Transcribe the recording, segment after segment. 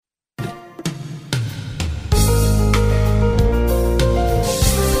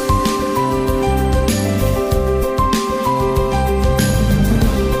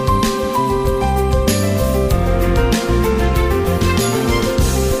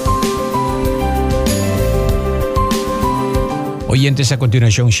Oyentes, a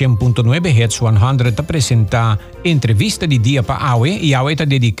continuación 100.9 Hits 100 te presenta entrevista di dia pa Awe e Awe te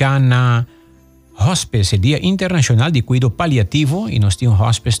dedica na hospice, Dia Internacional de Cuidado Paliativo, e nós temos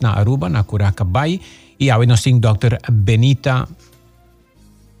hospice na Aruba, na Curacabai, e Awe nós temos Dr. Benita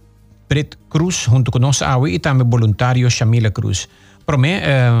Pret Cruz junto conosco Awe e também voluntário Shamila Cruz. Para mim,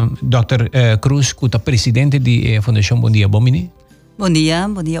 Dr. Cruz, que é presidente da Fundação Bom Dia, bom dia.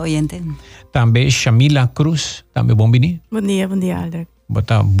 Bom dia oyente. Também Shamila Cruz, também bom dia. Bom dia, Aldec.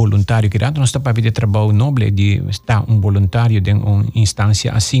 Bota voluntário que nós estamos para fazer trabalho nobre de estar voluntário em uma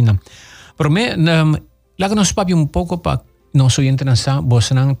instância assim. Para mim, lá que nós falamos pouco para nós oyentes nessa,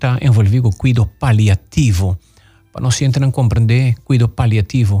 você não está envolvido com cuidado paliativo. Para nós oyentes não compreender cuidado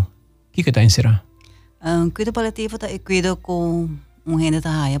paliativo, o que está em será? Cuidado paliativo é cuidado com gente que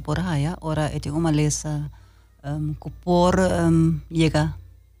está por haya, ora é uma lesa que por llega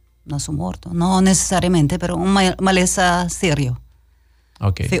a su morto. No necesariamente, pero un maleza serio.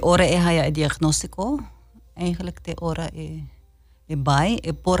 Okay. Fe ora é diagnóstico, eigenlijk te ora é bij,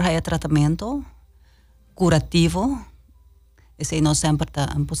 por haya tratamento curativo, esse não sempre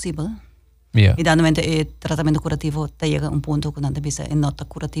está impossível. Yeah. E dando momento tratamento curativo te chega um ponto que não bisa é nota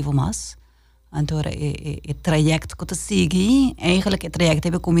curativo mais. Então é trajecto que te sigue, eigenlijk é trajecto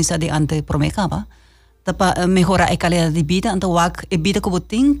que começa de ante promekaba. Para melhorar a qualidade de vida, então a vida que você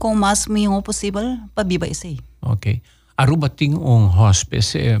tem com o mais melhor possível para viver isso. Ok. Aruba tem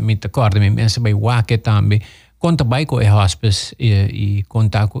hospice, me acordo, me pensa bem, que também. Conta bem com o hospice e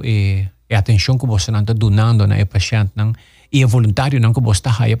conta com a atenção que você está donando na paciente e é voluntário não que você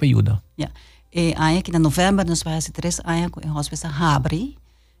está aí para ajudar. Yeah. E aí que em novembro nós vamos fazer 3 anos com o hospice Habri.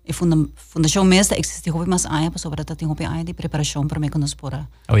 E fundação mesmo existe hobby mais aia para sobre tem hobby aia de preparação para me conosco.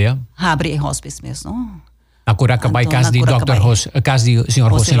 Oh yeah. Habri e hospice mesmo, não? A Curacabai caso de Dr. caso de Sr.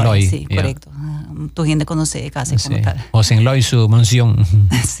 José Loy. Sim, correto. Tu gente conhece a casa como tal. José Loy sua mansão.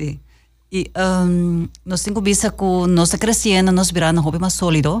 Sim. E nós temos vista que nós crescendo, nós virando hobby mais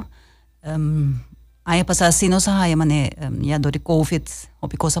sólido. Aí passar assim nós aí mané já do Covid,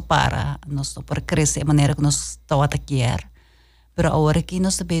 hobby coisa para nós por crescer maneira que nós estava a Pero agora que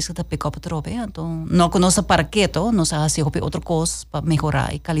nós estamos a pick up trope, então não conosco para quieto, nós fazemos outra coisa para melhorar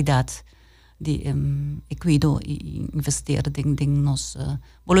a qualidade de cuidado e investir em nos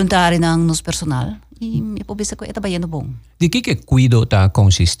voluntários, no nosso personal e por isso que está bem bom. De que cuidado está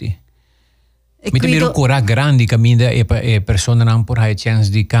consiste? Me também cura grande que minda é pessoa não por aí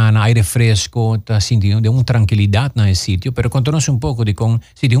chance de cana aire fresco, tá sentindo de uma tranquilidade no sítio, pero conta-nos pouco de como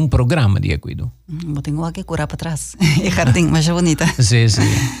se de programa de cuidado. Eu tenho aqui curar para trás. É jardim mais bonita. Sim.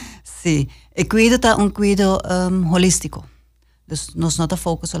 Sim. E cuidado está cuidado holístico. Dus nós não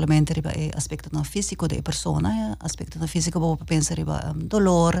foco solamente riba aspecto no físico da pessoa, aspecto no físico para pensar riba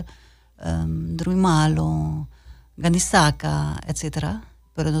dolor, dormir malo, ganisaca, etc.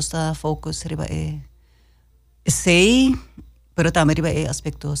 Pero nuestra focus riba sei, pero também riba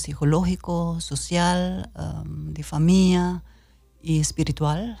aspecto psicológico, social, de família e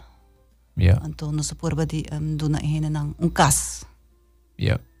espiritual. Yeah. Então nós porba de dona nang caso.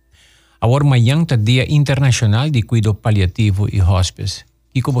 Yeah. Agora amanhã é Dia Internacional de Cuidado Paliativo e Hospice.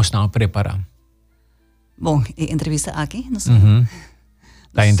 O que você está preparando? Bom, entrevista aqui, nós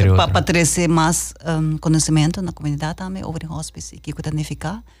para trazer mais conhecimento na comunidade também sobre o hospice e que está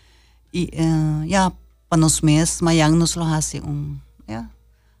ficar e para nós mesmos amanhã nós vamos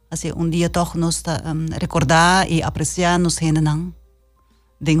fazer dia toch nós recordar e apreciar nos gente não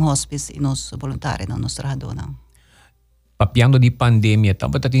de hospice e nos voluntários não nos trabalhadores não. Papiando de pandemia,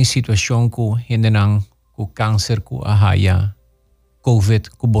 também tem situação com gente não com câncer com ahaya COVID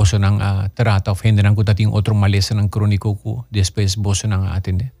que você não trata ou gente não que tem outro maleza não crônico que depois você não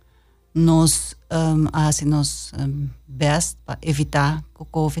atende. Nós nós best para evitar que o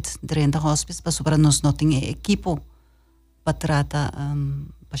COVID dentro do hospice para nós não tem equipo para tratar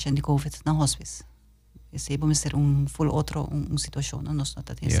paciente de COVID no hospice. Esse vamos ser full outro situação nós não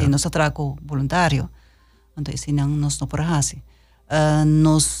tem. Se nós trago voluntário, então esse não nós não por assim.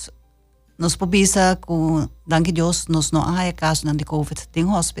 Nós pobisa com danke Deus nós não há caso de COVID tem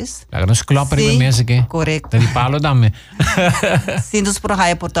hospice. Lá nós kloppen met mensen que. Correto. Die palo dame. Se nós por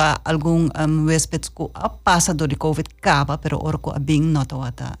aí portar algum huéspedes que passa do COVID capa, pero orco a bem não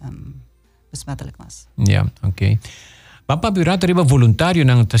tá besmettelijk mas. Yeah, okay. Papa Birato riba voluntário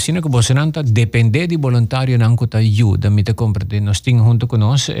nang tasina ko você não tá depender de voluntário nang ko ta ajuda me te compreende. Nós tem junto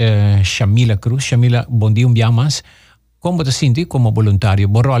conosco Shamila Cruz. Shamila, bom dia mais. Como te senti como voluntário?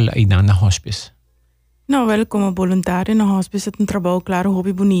 Borrol aí na hospice? Não, wel, como voluntário na hospice é trabalho, claro,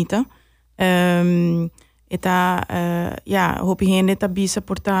 hobby bonita. Hobby gente tá bisa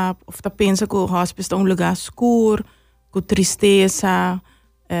por tá pensa que o hospice é lugar escuro, com tristeza,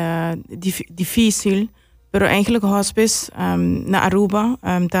 difícil. Pero eigenlijk hospice na Aruba,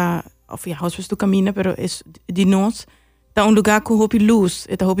 hospice do caminho, pero es de nós, tá lugar com hopi luz,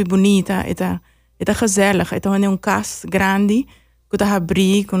 hopi bonita, gezellig, uma casa grande, que tá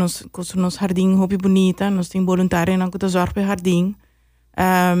abrir com nos jardim hopi bonita, nós tem voluntário na que zorg para jardim.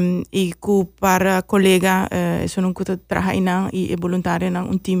 E que para colega, não que trabalha na e voluntário na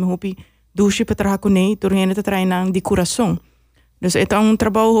time hopi douche para trabalhar com ele, turhene tá trabalhando de coração. Dus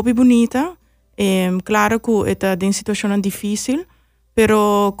trabalho hopi bonita. Claro que está em situação difícil,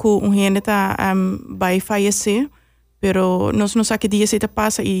 pero que gente está vai fallecer, pero nós não sabemos que dia se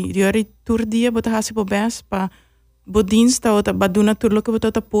passa e diori tur dia bota hasi po best pa bodinsta ou ta baduna tur lo que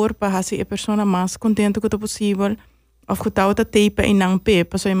bota por pa hasi a pessoa mais contente que possível, of que tá outra teipa e não pe,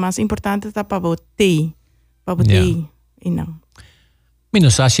 paso é mais importante tá pa botei e não.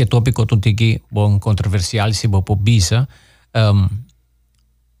 Minus asia tópico tuntiki bom controversial se bo po bisa.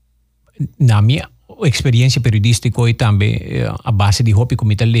 Na minha experiência periodística e também a base de hopi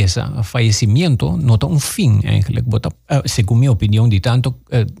como italesa, falecimento nota fim, eigenlijk, segundo minha opinião, de tanto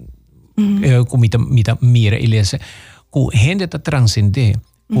como mira ilesa, que gente está transcender,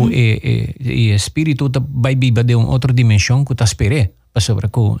 que espírito vai viver de outra dimensão que está esperando, para sobre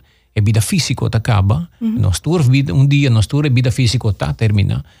que a vida física está acaba, dia nossa vida física está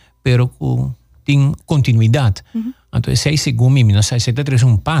termina, pero que tem continuidade. Então, sei segundo mim, nós sei ter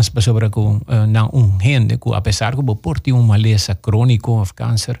paz para sobre com na gente que apesar que porta maleza crônico ou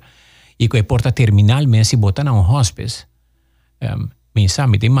câncer e que porta terminal, mas se botar na hospice, me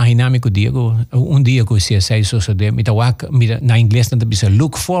sabe, imaginar-me que dia que se sei suceder, na inglês não bisa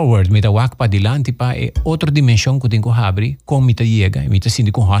look forward, me tawak para adiante para outra dimensão que tem que abrir, como me chega, me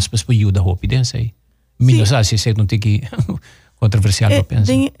sinto com hospice para ajuda hopi den sei. Me não sabe se sei não tem que controversial para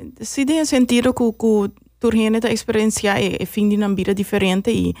pensar. Se tem sentido que turhene da experiencia fim de uma vida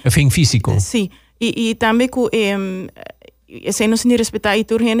diferente e fim físico. Sim. E também que se não se respeitar e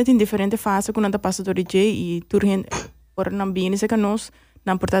turhene tem diferente fase quando passa do DJ e turhene por não bem se que nós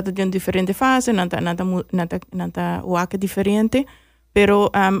não portado de uma diferente fase, nada waka diferente, pero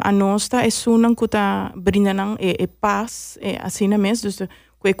a nossa é sunan que tá brindando paz assim mesmo, dus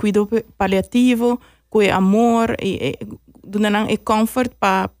que cuidado paliativo, que amor e donando comfort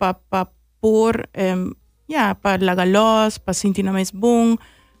pa por para lagar luz, para sentir mais bom.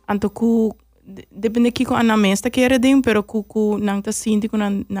 Anto que depende que com a mesta quer dem, pero que não tá sentindo com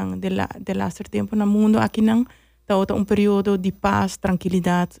de laster tempo no mundo aqui não tá um período de paz,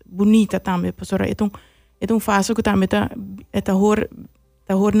 tranquilidade, bonita também, pessoal. É fase que também tá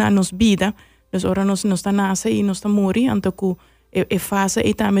hor na nos vida, nos ora nos tá nasce e nos tá morrer, anto que é fase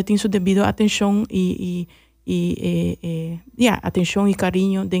e também tem sua devida atenção e atenção e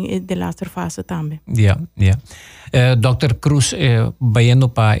carinho de laster fase também. Dr. Cruz, bayano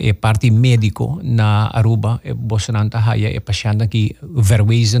pa parte médico na Aruba, bosananta haya pasyente que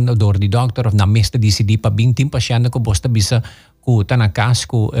verwezen door die dokter of na meeste decidi pa bintim pasyente ko bosta bisa ku tanakas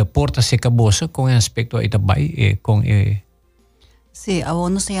ku porta seca bosa com aspecto ita bay com Sí, a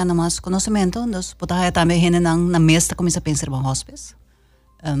uno se llama más conocimiento, nos potaya también gente na mesta comienza a pensar en hospice.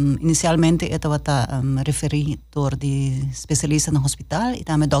 Inicialmente ito wata referi door de especialista no hospital e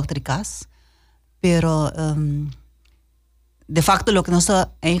também dokter de casa, pero de facto lo que nós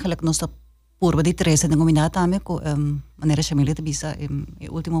eigenlijk nós purba de 13 de combinada também com maneira chamada de bisa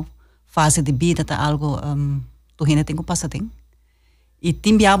última fase de vida tá algo tu gente tem que passar tem e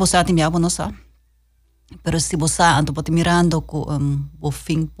timbiabo nossa, pero se você ando pode mirando com o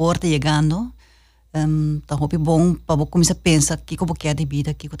fim porta chegando tá hopi bom para começar a pensar que como que é de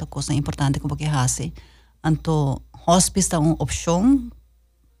vida, que outra coisa importante como que hace. Anto hospice tá uma opção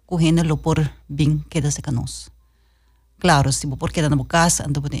que gente lo por bem queda-se com nós. Claro, se por queda na casa,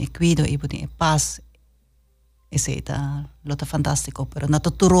 anto pode cuidado e pode paz. Esse tá lota fantástico, pero na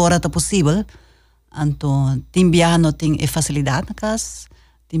toda hora tá possível. Anto timbiano tem facilidade na casa,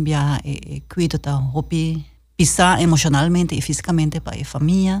 timbia cuidado tá hopi pisar emocionalmente e fisicamente para a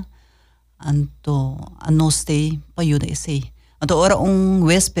família. Anto a nós tem para ajudar esse. Anto ora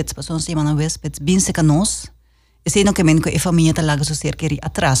huésped, pessoas se chamam huésped, bem se que nós, esse não que men que a família tá laga so cerca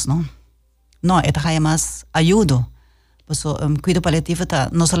atrás, não? Não, é tá mais ajuda. Pessoa cuidado paliativo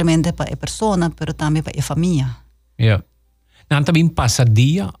tá não somente para a pessoa, pero também para a família. Não também passa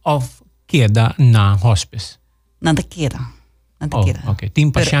dia of queda na hospice. Não te queda. Okay.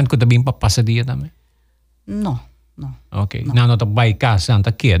 Tem paciente que também passa dia também? Não. Ok, não tá vai casa, não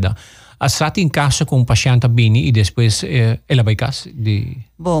queda. A stati in casa com paciente bem e depois ela vai casa de.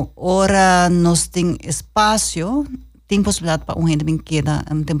 Bom, ora nós tem espaço, tem possibilidade para gente bem queda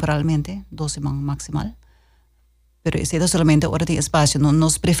temporalmente, 2 semanas maximal. pero ese solamente hora de espacio, no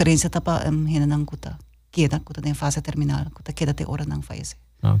nos preferencia tapa hinanang kuta queda en fase terminal, kuta queda te hora nang fallece.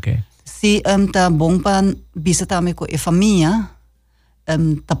 Okay. Si ta bom pan visitame ko e família,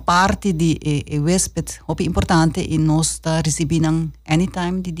 ta parte di e huésped, hopi importante e nos ta recibinang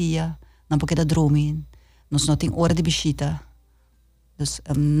anytime di dia, não porque da dromin, nos não tem hora de visita. Dus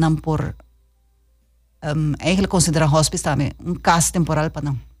não por eigenlijk considerar hospice também caso temporal para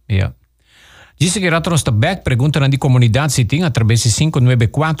não. Yeah. Dice que ratos de back preguntan di comunidad sitting a través de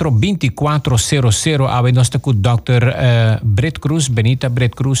 594-2400 a nossa com Dr. Brett Cruz, Benita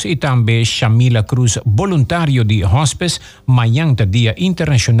Brett Cruz e também Shamila Cruz, voluntário de hospice, mayang da Dia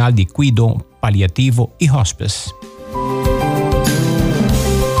Internacional de Cuido Paliativo e Hospice.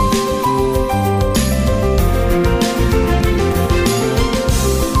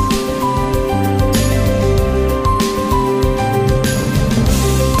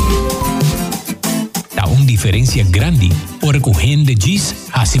 Diferencia grande por recoger gis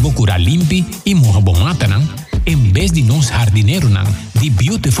hasibo cura limpi e morra bomatanan em vez de nos jardineiro nan de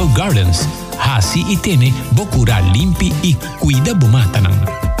Beautiful Gardens hasi e tene bocura limpi e cuida bomatanan.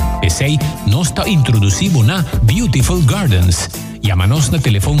 Pensei nos ta introduzibo na Beautiful Gardens. Llama-nos na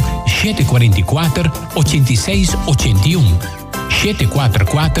telefone 744-8681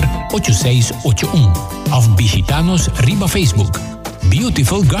 744-8681 of visita-nos riba Facebook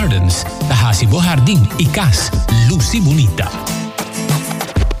Beautiful Gardens, da Hasibo Jardim e Cas, Lucy Bonita.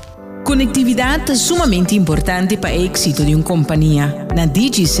 Conectividad è sumamente importante per l'exito di una compagnia. Na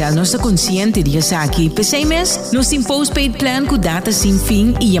Digicel nós estamos conscientes de que por 6 meses nós temos postpaid plan com data sem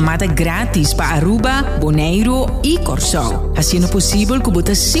fim e chamada grátis para Aruba, Bonaire e Corsol. Assim é possível que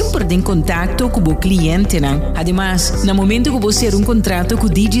você sempre em contato com o cliente. Además, no momento que você ter contrato com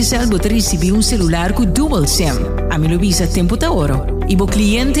Digicel, você recebe celular com dual SIM. A mim lo visa tempo da hora. E o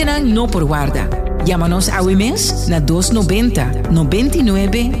cliente não por guarda. Llama-nos ao mês na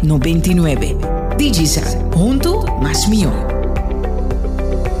 290-99-99. Digicel, junto mais melhor.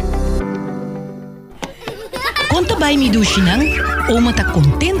 Quanto vai me duchinang? Ou me tá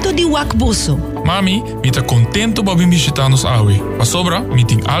contento de wakboso? Mami, me tá contento para vir visitar-nos awe. A sobra, me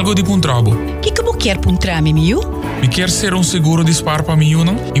tem algo de puntrabo. Que você quer puntrame, miu? Me quer ser seguro de spar para mim,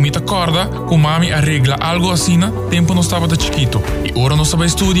 não? E me tá corda que mami arregla algo assim, tempo não estava da chiquito. E ora não estava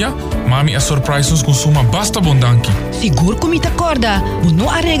estudia, mami a surprise nos consuma basta bondanki. Seguro que me tá corda, não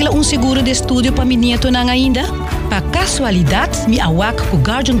arregla seguro de estudio para mi nieto nang ainda? Pa casualidade, me awak com o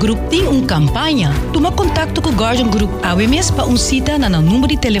Guardian Group tem campanha. Toma contato com o Guardian Group AWMS para cita na número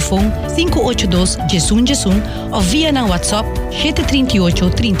de telefone 582-1111 ou via na WhatsApp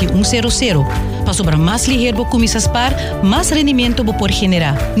 738-3100. Para sobrar mais ligeiro como par, mais rendimento por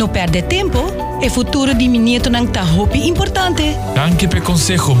generar. Não perde tempo, o futuro de mi nieto nang tá hopi importante. Danke per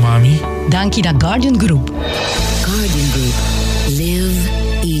consejo, mami. Danke da Guardian Group. Guardian Group. Live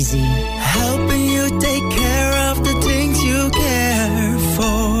easy. Helping you take care of the things you care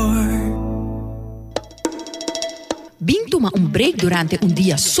for. Toma break durante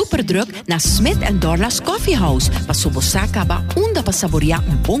dia super druk na Smith & Dorla's Coffee House. Para sobosaka ba unda para saborear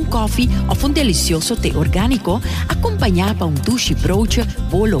bom coffee of delicioso té orgánico, acompanhado para douche broodje,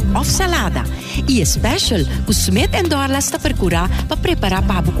 bolo of salada. E special, o Smith & Dorla's está procurar para preparar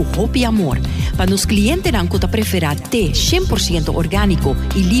para buco hopi amor. Para nos clientes que tá preferir té 100% orgánico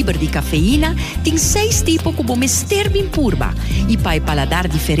e livre de cafeína, tem 6 tipos como mester bem purba. E para paladar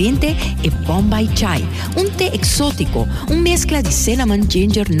diferente, é Bombay Chai, té exótico, mezcla de cinnamon,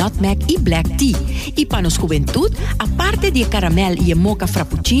 ginger, nutmeg e black tea. E para nos juventud, aparte de caramel e mocha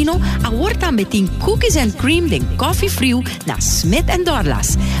frappuccino, agora também tem cookies and cream de coffee frio na Smith &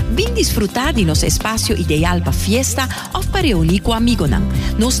 Dorla's. Bem desfrutar de nosso espaço ideal para fiesta ou para reunir com amigos.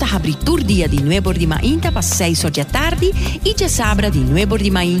 Nós está abrindo dia de 9 de manhã para 6 da tarde e de sábado de 9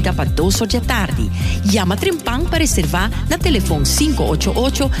 de manhã para 2 da tarde. Llama Trempang para reservar na telefone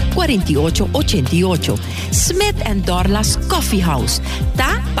 588-4888. Smith & Dorla's Coffee House.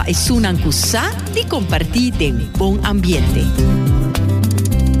 Ta pa isunang kusa di compartir en bom ambiente.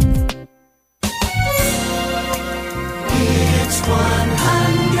 It's 100.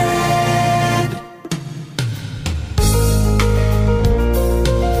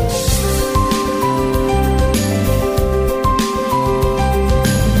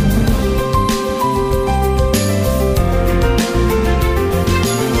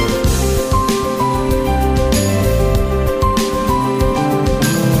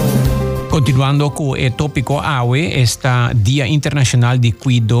 Continuando con el tópico AWE, esta Día Internacional de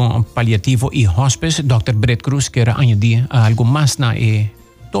Cuidado Paliativo y Hospice, Dr. Brett Cruz quiere añadir algo más na el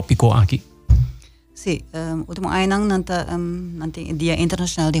tópico aquí. Sì, ultimo anno nanti Dia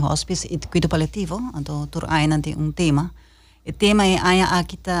Internacional di Hospice e Cuido Paliativo, anto tur nanti un tema. Il tema è aya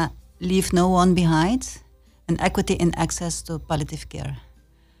akita leave no one behind and equity in access to palliative care.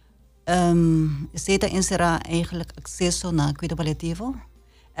 Zeta insera eigenlijk accesso na cuido paliativo.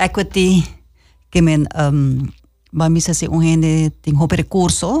 Equity que men bamisa se gente tem hope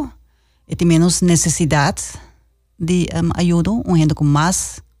recurso e tem menos necessidade de ajuda, gente com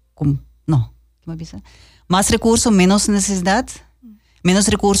mais mais recurso, menos necessidade. Menos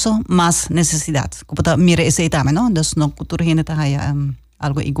recurso, mais necessidade. Como mira esse também, não? Dus no cultura gente tá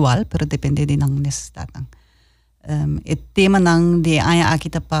algo igual, pero depende de nang necessidade. O tema nang de aya aqui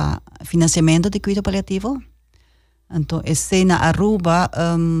tá para financiamento de cuidado paliativo. Então esse na Aruba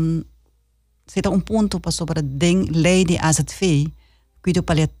se tá ponto para sobre den lei de AZV, cuidado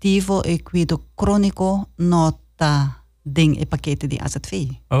paliativo e cuidado crônico nota den e paquete de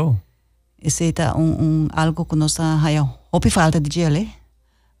AZV. Oh. Esse tá algo que nós hopi falta de gele,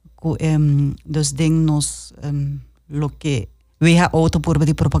 que dos den nos lo que WHO to purba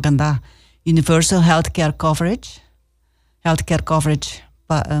de propaganda universal healthcare coverage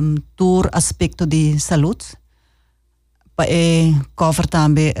pa tour aspecto de saúde, pa cover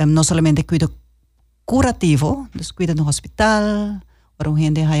também não somente cuidado curativo, dus cuidado no hospital, waarom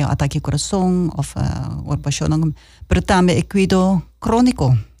gente haya ataque coração of passion, pero também cuidado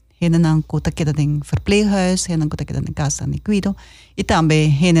crônico. Henen nang kuta kita ding verpleeghuis, henen kuta kita ding casa ni cuido, e também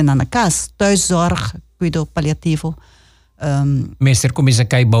henen na casa, thuiszorg, cuido paliativo. Meester, comienza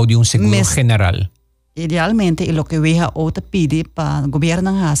a bouw de un seguro general. Idealmente, e lo que WHO te pide para governo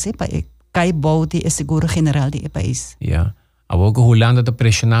hase, para kai bouw de seguro general de país. Ja. Abo que Holanda te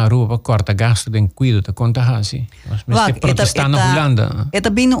pressiona Aruba para corta gasto de cuido te conta hasi. Meester protestando Holanda. Eta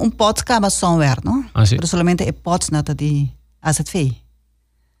bine un pot kaba somewhere, no? Pero solamente e pot nata di AZV.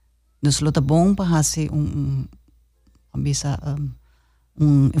 Dus lo tá bom para fazer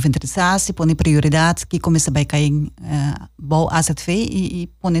inventarização, pôr prioridades que começa a cair bom AZV e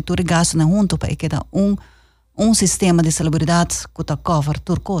pôr tudo gasto na junto para que dá sistema de salubridade que tá cover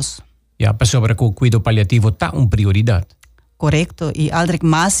turcos. Ja, para sobre que o cuidado paliativo tá prioridade. Correto, e aldrig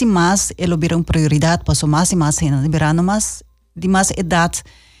mais e mais ele vira prioridade, passou mais e mais gente liberando mais de mais idade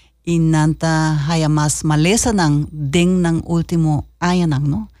e nanta haya mais maleza nang ding nang último ano nang,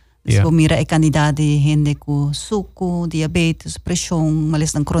 no? Dus we mira candidaat de gente com suco, diabetes, pressão,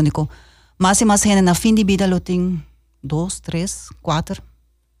 malestar crônico. Mas gente na fim de vida lo tem 2, 3, 4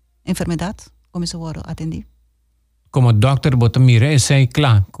 enfermidades, como se vai atender. Como doctor bota mira, é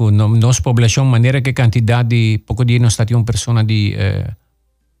claro, que nossa população maneira que quantidade de pouco dia nós temos uma pessoa de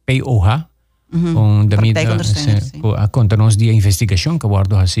POH, com da mídia, a conta nós de investigação que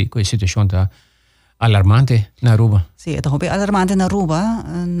guardo assim, com a situação da alarmante na Aruba. Sí, es alarmante na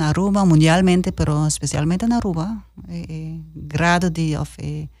Aruba mundialmente, pero especialmente na Aruba. Grado de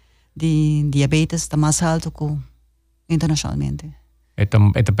diabetes está más alto que internacionalmente. Está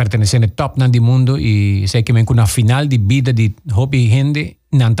perteneciendo al top del mundo y sé que na final de vida de hobby gente,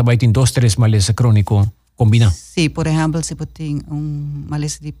 não também tem 2, 3 maleza crónico combina. Sí, por ejemplo, si tem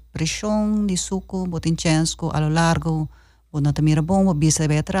maleza de pressão, de suco, botin chance a lo largo, o não te mira bom, o bisa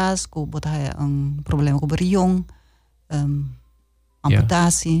vai atrás, o bota problema com o riong,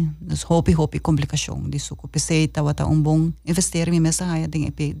 amputatie, dus hopi complicação disso. O PC estava bom investir em mesa haia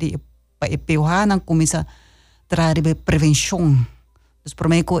de POH não começa trazer prevenção. Dus por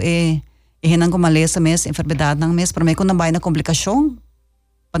mim que não como maleza mes enfermidade não mes, por mim que não vai na complicação,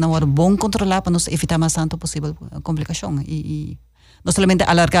 para não bom controlar, para nos evitar mais tanto possível complicação e não somente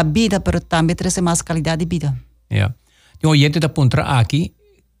alargar a vida, mas também trazer mais qualidade de vida. Yeah. O oyente da puntra aqui,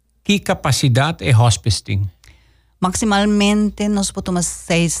 que capacidade é hospice tem? Maximalmente nós podemos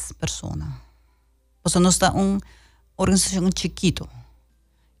 6 pessoas. Porque nós está organização chiquito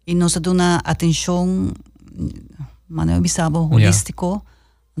e nós damos uma atenção, maneira bisabo holístico.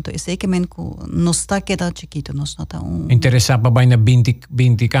 Então esse que men nós está queda chiquito, nós não está interessava bem na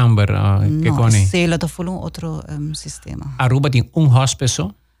 20 câmara que cone. Não, se lá tá falando outro sistema. Aruba tem hospice?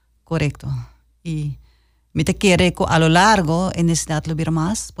 Correto. E me te quiere que a lo largo en necessidade de subir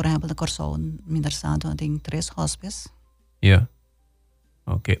mais, por exemplo, na Corsão, minder santo, tem 3 hospices. Yeah.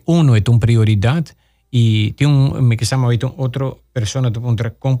 Ok. Uno é uma prioridade e tem me que chama outra pessoa que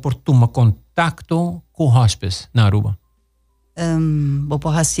comporta um contato com o hospice na Aruba. Vou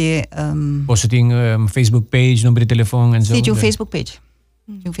fazer você tem Facebook page, número de telefone e sim, tem Facebook page.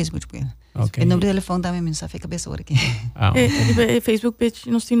 Tem Facebook page. Okay. O número de telefone também me fica bem sobre aqui. Facebook page,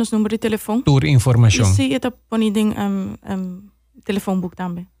 nós temos número de telefone. Tour informação. Sim, está poniendo telefoonboek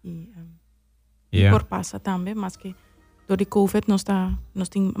também. Por passa também, mas que door de COVID nós temos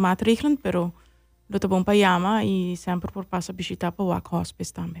maatregelen, pero luta bom pa llama e sempre por passa visita pa WAC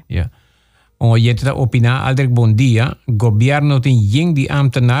Hospice também. Ja. O gente da opina aldrig bom dia, governo tem yeng di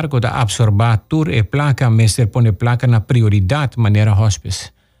ambtenaar ko da absorbatur e placa mester pone placa na prioridade maneira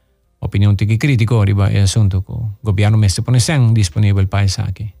hospice. Opinião tiki crítico riba e assunto ko governo mester pone sen disponível para isso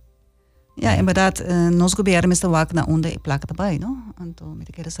aqui. Ja, inderdaad, nos governo está WAC na onde placa também, não? Então,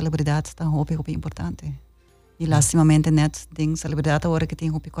 met aquela celebridade está hopi importante. E lastimamente net ding celebridade agora que tem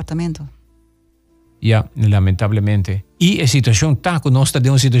hopi cortamento. Ja, lamentavelmente. E a situação está conosco de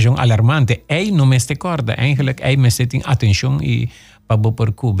uma situação alarmante. Hij não me recorda. Eigenlijk, hij me tem atenção e para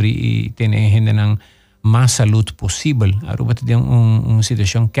por cobrir e ter a mais saúde possível. Aruba tem uma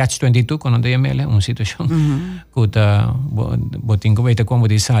situação catch-22 quando eu me uma situação que está botinho que vai ter como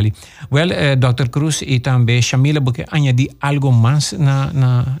de sali. Well, Dr. Cruz e também Shamila porque añadir algo mais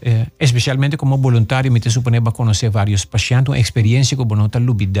especialmente como voluntário me te supone para conhecer vários pacientes, uma experiência que bonota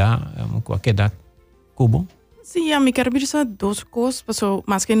lubida qualquer idade. Cubo? Sim, me quero dizer duas coisas, porque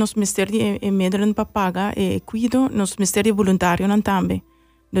mais que nos ministério é medrem para pagar e cuido, nos ministério voluntário não também.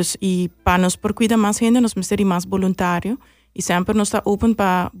 Dus e para nos por cuidar mais gente, nos ministério mais voluntário e sempre nos está open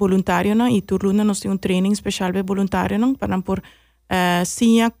para voluntário não e turno nos tem training especial para voluntário não para por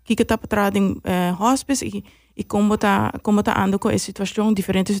sim que está para trás em hospice e como tá ando com a situação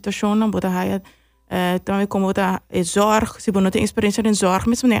diferente situação não bota aí também como tá zorg se você não tem experiência em zorg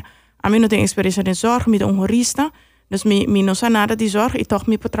mas né a mim não tenho experiência em zorg, met een horista, dus me não sabe nada de zorg e toch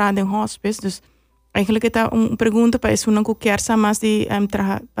me para em hospice, dus eigenlijk é uma pergunta para isso não quer saber mais de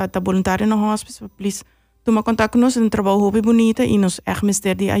para voluntário no hospice, please toma contato conosco, um trabalho hobby bonito e nos echt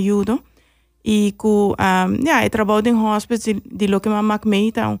mister de ajuda e com é trabalho em hospice de lo que maak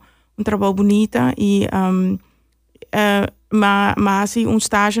mee tá trabalho bonito e mas assim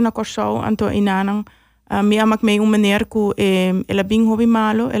stage na Corsau anto inanang me amak me meneer que ela bem hobby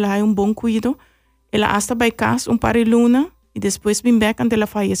malo, ela hay bom cuido, ela hasta by casa par de luna e depois vem back ante ela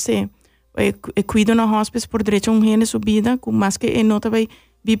fallecer. E cuido na hospice por direito gente subida, com mais que nota by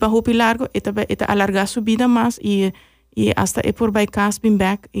viva hobby largo, eta alargar subida mais e hasta por by casa vem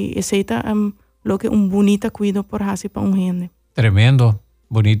back e aceita lo que bonita cuido por hasi para gente. Tremendo,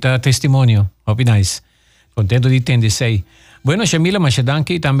 bonita testimonio, hobby nice. Contento de entender sei. Bueno, Shamila, mas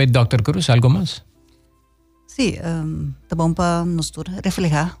danke também Dr. Cruz, algo mais? Sí, tá bom para nos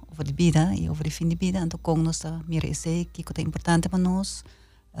reflejar over a vida e over o fim de vida, então como nós mira esse que é importante para nós,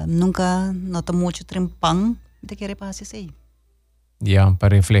 nunca nota muito trempang de que repassa isso aí. Yeah,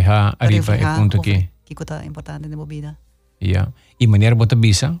 para reflejar arriba o ponto que é importante na vida. Yeah, e maneira bota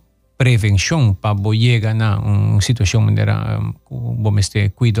bisa prevenção para chegar na uma situação maneira bom este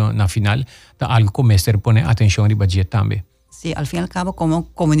cuido na final, tá algo como este pone atenção riba dia também. Sí, al fin y al cabo, como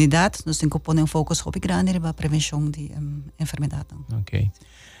comunidad, nos tenemos que poner un foco muy grande en la prevención de enfermedades. Ok.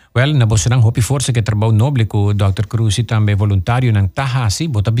 Well, na bosarang hopi força que trabalho nobre com o Dr. Cruz e também voluntário nang tahasi,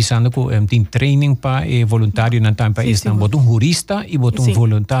 bota bisando ko tem training pa e voluntário nang tampa isang bota jurista e bota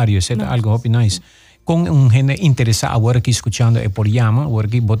voluntário, isso é algo hopi nice. Com gente interessado agora que escutando é por llama, agora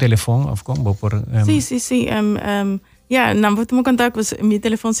que por telefone, of como por Sí. Ja, não vou tomar contato com o meu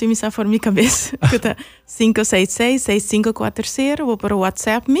telefone se me está fora minha cabeça. 566-6540, vou para o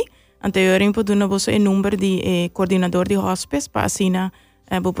WhatsApp me. Anteriormente eu dou o número de coordenador de hospice para assim,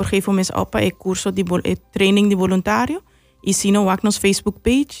 vou por geven mes op curso de training de voluntário e se não nos Facebook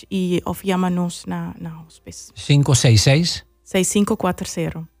page e of chama-nos na hospice.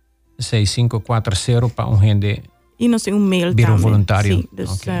 566-6540. 6540 para gente. E nós temos mail também. Voluntário. Sim,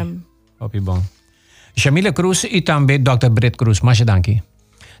 dus, okay. Bom. Shamila Cruz e também Dr. Brett Cruz, mas danke.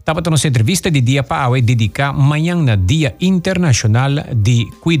 Tava nossa entrevista de dia para hoje dedicar amanhã na Dia Internacional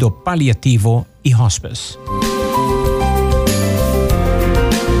de Cuido Paliativo e Hospice.